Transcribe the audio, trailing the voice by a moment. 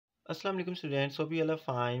अस्सलाम वालेकुम students, hope you all are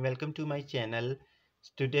fine. Welcome to my channel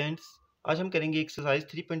students. आज हम करेंगे exercise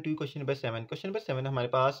 3.2 question number 7। Question number 7 हमारे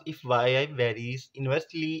पास if y varies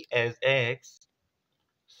inversely as x,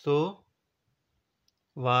 so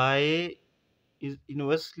y is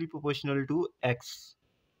inversely proportional to x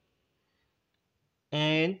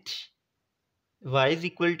and y is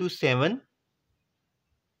equal to 7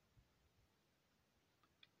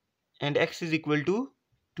 and x is equal to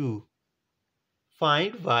 2.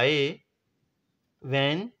 Find y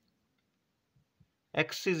when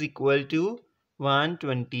x is equal to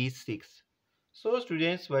 126. So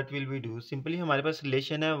students, what will we do? Simply हमारे पास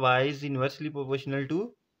relation है y is inversely proportional to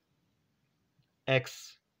x.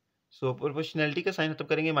 So proportionality का sign तब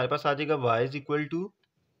करेंगे, हमारे पास आ जाएगा y is equal to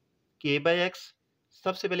k by x.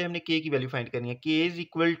 सबसे पहले हमने k की वैल्यू फाइंड करनी है. k is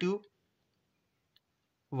equal to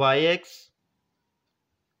yx.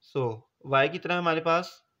 So y कितना है हमारे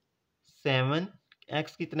पास 7,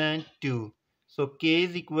 x कितना है 2. So k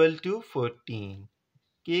is equal to 14.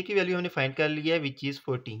 k की वैल्यू हमने फाइंड कर लिया है विच इज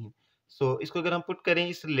 14. सो इसको अगर हम पुट करें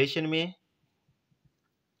इस रिलेशन में,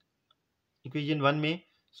 इक्वेशन 1 में,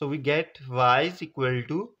 so we get y is equal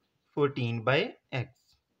to 14 by x.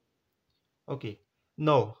 Okay,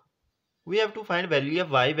 now we have to find value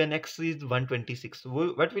of y when x is 126.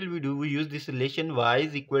 What will we do? We use this relation y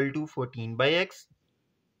is equal to 14 by x.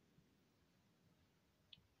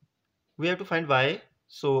 We have to find y.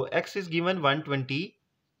 So x is given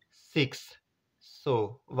 126. So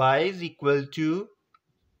y is equal to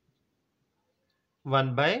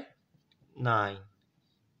 1 by 9.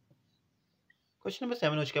 Question number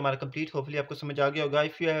 7 हो चुका है हमारा complete. Hopefully आपको समझ आ गया होगा.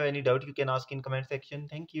 If you have any doubt you can ask in comment section.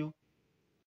 Thank you.